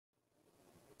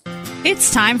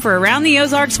It's time for Around the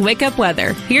Ozarks Wake Up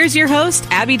Weather. Here's your host,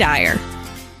 Abby Dyer.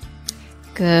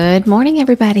 Good morning,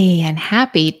 everybody, and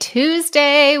happy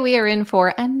Tuesday. We are in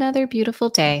for another beautiful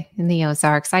day in the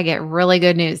Ozarks. I get really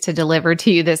good news to deliver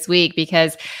to you this week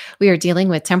because we are dealing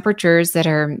with temperatures that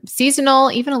are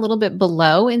seasonal, even a little bit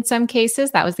below in some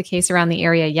cases. That was the case around the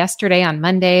area yesterday on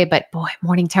Monday, but boy,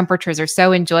 morning temperatures are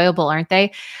so enjoyable, aren't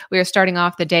they? We are starting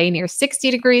off the day near 60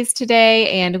 degrees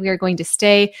today, and we are going to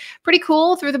stay pretty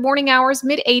cool through the morning hours,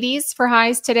 mid 80s for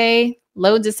highs today.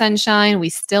 Loads of sunshine. We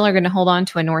still are going to hold on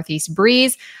to a northeast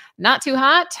breeze. Not too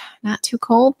hot, not too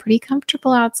cold, pretty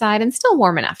comfortable outside and still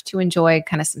warm enough to enjoy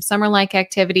kind of some summer-like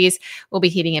activities. We'll be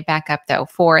heating it back up though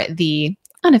for the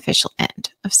unofficial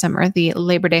end of summer, the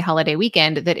Labor Day holiday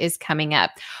weekend that is coming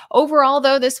up. Overall,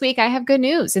 though, this week I have good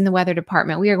news in the weather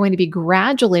department. We are going to be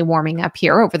gradually warming up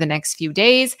here over the next few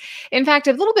days. In fact,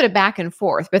 a little bit of back and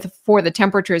forth before the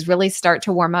temperatures really start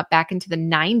to warm up back into the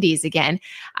 90s again.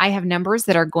 I have numbers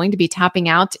that are going to be topping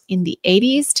out in the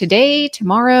 80s today,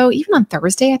 tomorrow, even on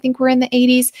Thursday. I think we're in the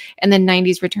 80s, and then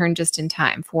 90s return just in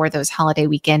time for those holiday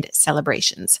weekend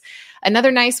celebrations.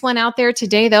 Another nice one out there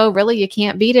today, though, really you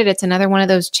can't beat it. It's another one of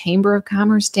those Chamber of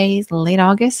Commerce days, late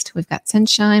August. We've got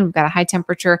sunshine. We've got a high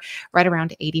temperature right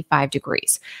around 85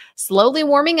 degrees. Slowly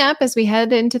warming up as we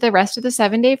head into the rest of the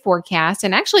 7-day forecast.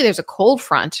 And actually, there's a cold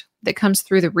front that comes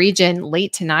through the region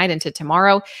late tonight into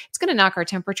tomorrow. It's going to knock our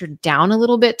temperature down a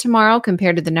little bit tomorrow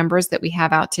compared to the numbers that we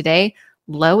have out today.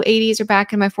 Low 80s are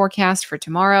back in my forecast for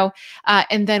tomorrow.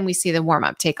 And then we see the warm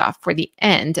up take off for the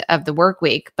end of the work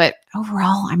week. But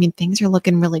overall, I mean, things are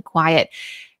looking really quiet,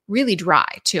 really dry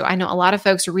too. I know a lot of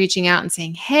folks are reaching out and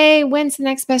saying, hey, when's the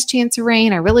next best chance of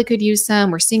rain? I really could use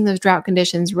some. We're seeing those drought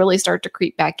conditions really start to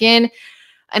creep back in.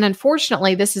 And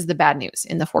unfortunately, this is the bad news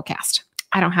in the forecast.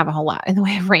 I don't have a whole lot in the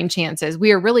way of rain chances.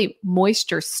 We are really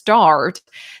moisture starved.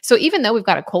 So even though we've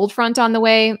got a cold front on the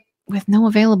way, with no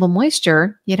available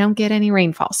moisture, you don't get any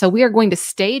rainfall. So we are going to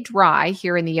stay dry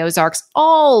here in the Ozarks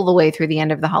all the way through the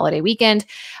end of the holiday weekend.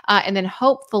 And then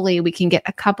hopefully we can get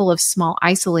a couple of small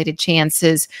isolated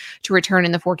chances to return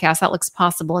in the forecast. That looks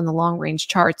possible in the long range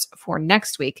charts for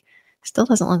next week. Still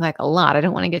doesn't look like a lot. I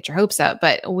don't want to get your hopes up,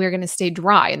 but we're going to stay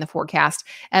dry in the forecast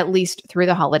at least through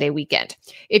the holiday weekend.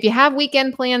 If you have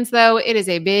weekend plans, though, it is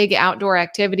a big outdoor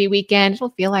activity weekend. It'll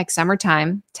feel like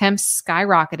summertime. Temps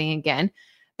skyrocketing again.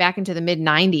 Back into the mid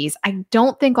 90s. I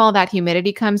don't think all that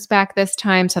humidity comes back this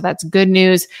time, so that's good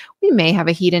news. We may have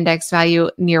a heat index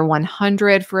value near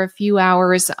 100 for a few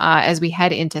hours as we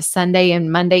head into Sunday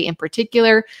and Monday in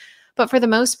particular. But for the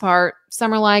most part,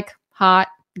 summer-like, hot,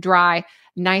 dry,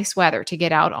 nice weather to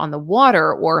get out on the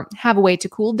water or have a way to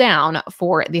cool down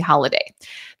for the holiday.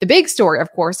 The big story,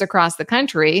 of course, across the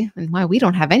country, and why we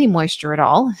don't have any moisture at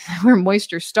all, we're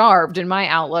moisture starved in my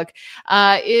outlook,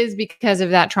 is because of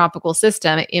that tropical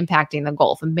system impacting the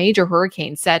Gulf. A major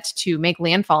hurricane set to make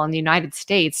landfall in the United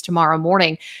States tomorrow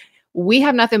morning. We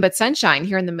have nothing but sunshine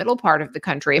here in the middle part of the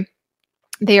country.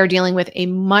 They are dealing with a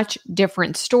much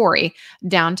different story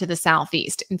down to the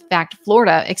southeast. In fact,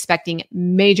 Florida expecting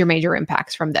major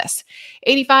impacts from this.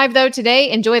 85 though today,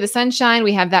 enjoy the sunshine.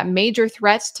 We have that major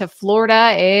threat to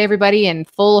Florida. Everybody in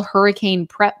full hurricane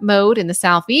prep mode in the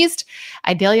southeast.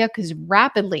 Idalia has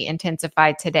rapidly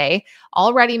intensified today,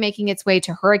 already making its way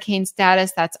to hurricane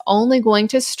status. That's only going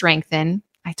to strengthen.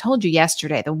 I told you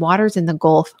yesterday, the waters in the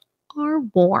Gulf are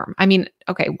warm. I mean,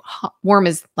 okay, warm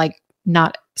is like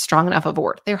not strong enough of a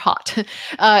word. They're hot.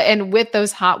 And with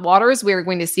those hot waters, we're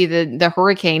going to see the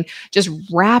hurricane just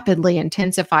rapidly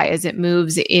intensify as it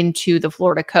moves into the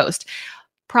Florida coast.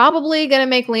 Probably going to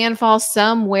make landfall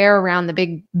somewhere around the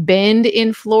Big Bend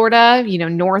in Florida,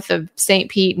 north of St.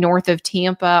 Pete, north of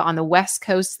Tampa on the west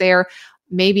coast there.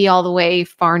 Maybe all the way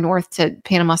far north to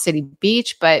Panama City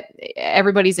Beach, but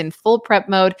everybody's in full prep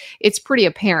mode. It's pretty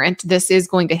apparent this is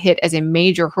going to hit as a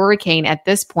major hurricane at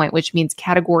this point, which means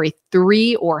category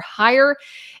 3 or higher.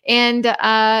 And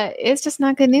it's just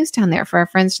not good news down there for our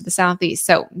friends to the southeast.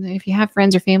 So if you have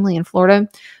friends or family in Florida,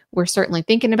 we're certainly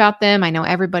thinking about them. I know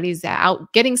everybody's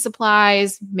out getting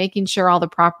supplies, making sure all the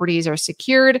properties are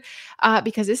secured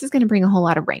because this is going to bring a whole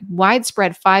lot of rain.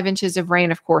 Widespread 5 inches of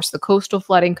rain. Of course, the coastal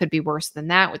flooding could be worse than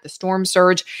that with the storm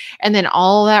surge. And then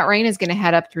all that rain is going to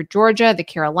head up through Georgia. The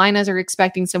Carolinas are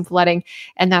expecting some flooding,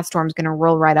 and that storm's going to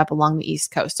roll right up along the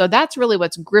East Coast. So that's really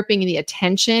what's gripping the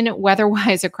attention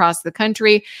weather-wise across the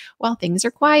country while things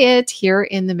are quiet here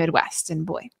in the Midwest. And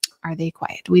boy, are they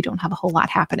quiet. We don't have a whole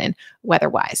lot happening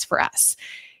weather-wise for us.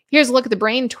 Here's a look at the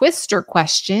brain twister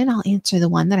question. I'll answer the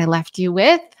one that I left you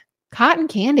with. Cotton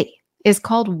candy is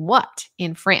called what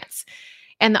in France?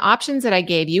 And the options that I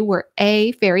gave you were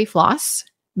A, fairy floss,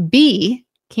 B,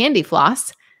 candy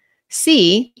floss,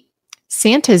 C,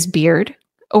 Santa's beard,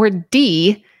 or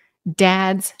D,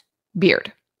 Dad's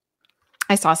beard?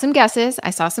 I saw some guesses. I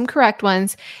saw some correct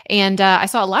ones, and I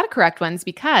saw a lot of correct ones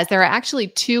because there are actually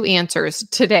two answers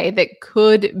today that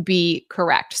could be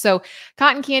correct. So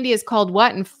cotton candy is called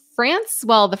what in France?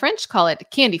 Well, the French call it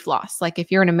candy floss. Like if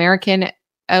you're an American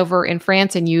over in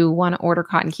France and you want to order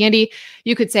cotton candy,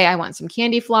 you could say, I want some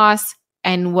candy floss.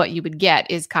 And what you would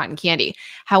get is cotton candy.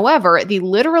 However, the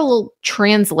literal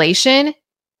translation,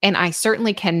 and I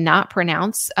certainly cannot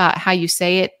pronounce how you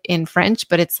say it in French,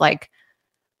 but it's like,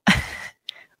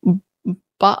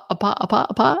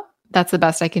 that's the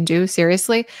best I can do,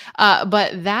 seriously.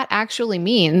 But that actually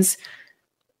means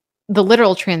the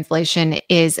literal translation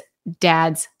is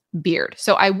dad's beard.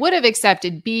 So I would have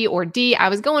accepted B or D. I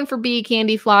was going for B,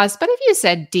 candy floss, but if you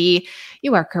said D,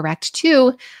 you are correct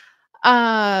too.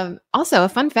 Also, a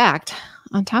fun fact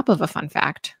on top of a fun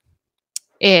fact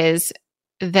is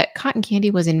that cotton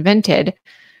candy was invented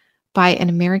by an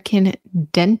American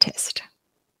dentist.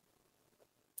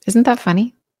 Isn't that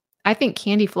funny? I think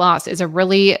candy floss is a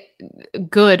really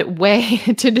good way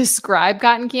to describe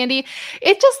cotton candy.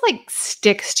 It just like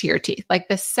sticks to your teeth. Like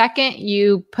the second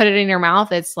you put it in your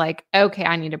mouth, it's like, okay,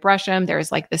 I need to brush them.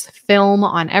 There's like this film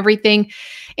on everything.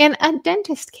 And a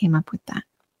dentist came up with that.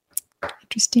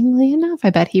 Interestingly enough,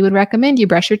 I bet he would recommend you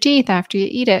brush your teeth after you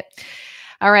eat it.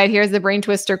 All right, here's the brain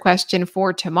twister question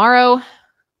for tomorrow.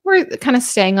 We're kind of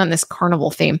staying on this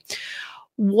carnival theme.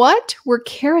 What were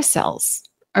carousels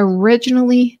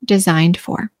originally designed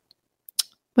for?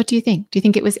 What do you think? Do you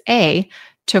think it was A,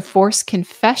 to force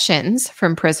confessions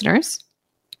from prisoners,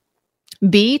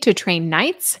 B, to train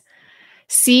knights,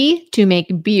 C, to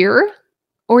make beer,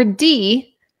 or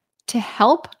D, to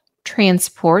help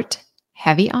transport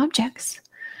heavy objects?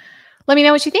 Let me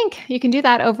know what you think. You can do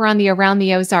that over on the Around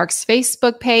the Ozarks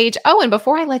Facebook page. Oh, and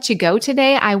before I let you go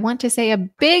today, I want to say a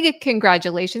big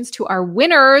congratulations to our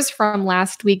winners from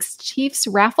last week's Chiefs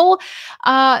raffle.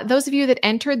 Those of you that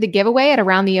entered the giveaway at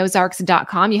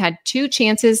aroundtheozarks.com, you had 2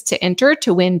 chances to enter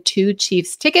to win 2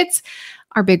 Chiefs tickets.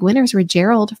 Our big winners were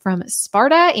Gerald from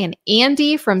Sparta and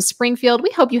Andy from Springfield.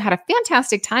 We hope you had a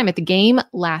fantastic time at the game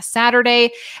last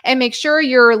Saturday. And make sure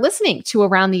you're listening to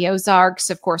Around the Ozarks,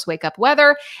 of course, Wake Up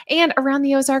Weather, and Around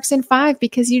the Ozarks in 5,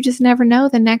 because you just never know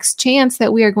the next chance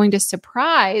that we are going to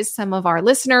surprise some of our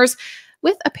listeners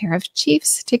with a pair of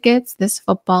Chiefs tickets this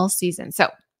football season. So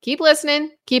keep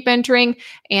listening, keep entering,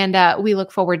 and we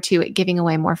look forward to giving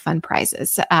away more fun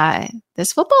prizes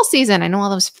this football season. I know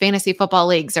all those fantasy football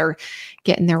leagues are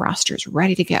getting their rosters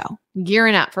ready to go,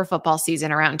 gearing up for football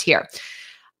season around here.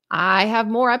 I have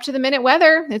more up-to-the-minute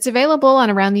weather. It's available on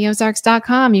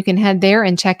aroundtheozarks.com. You can head there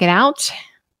and check it out.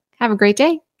 Have a great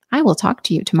day. I will talk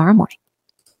to you tomorrow morning.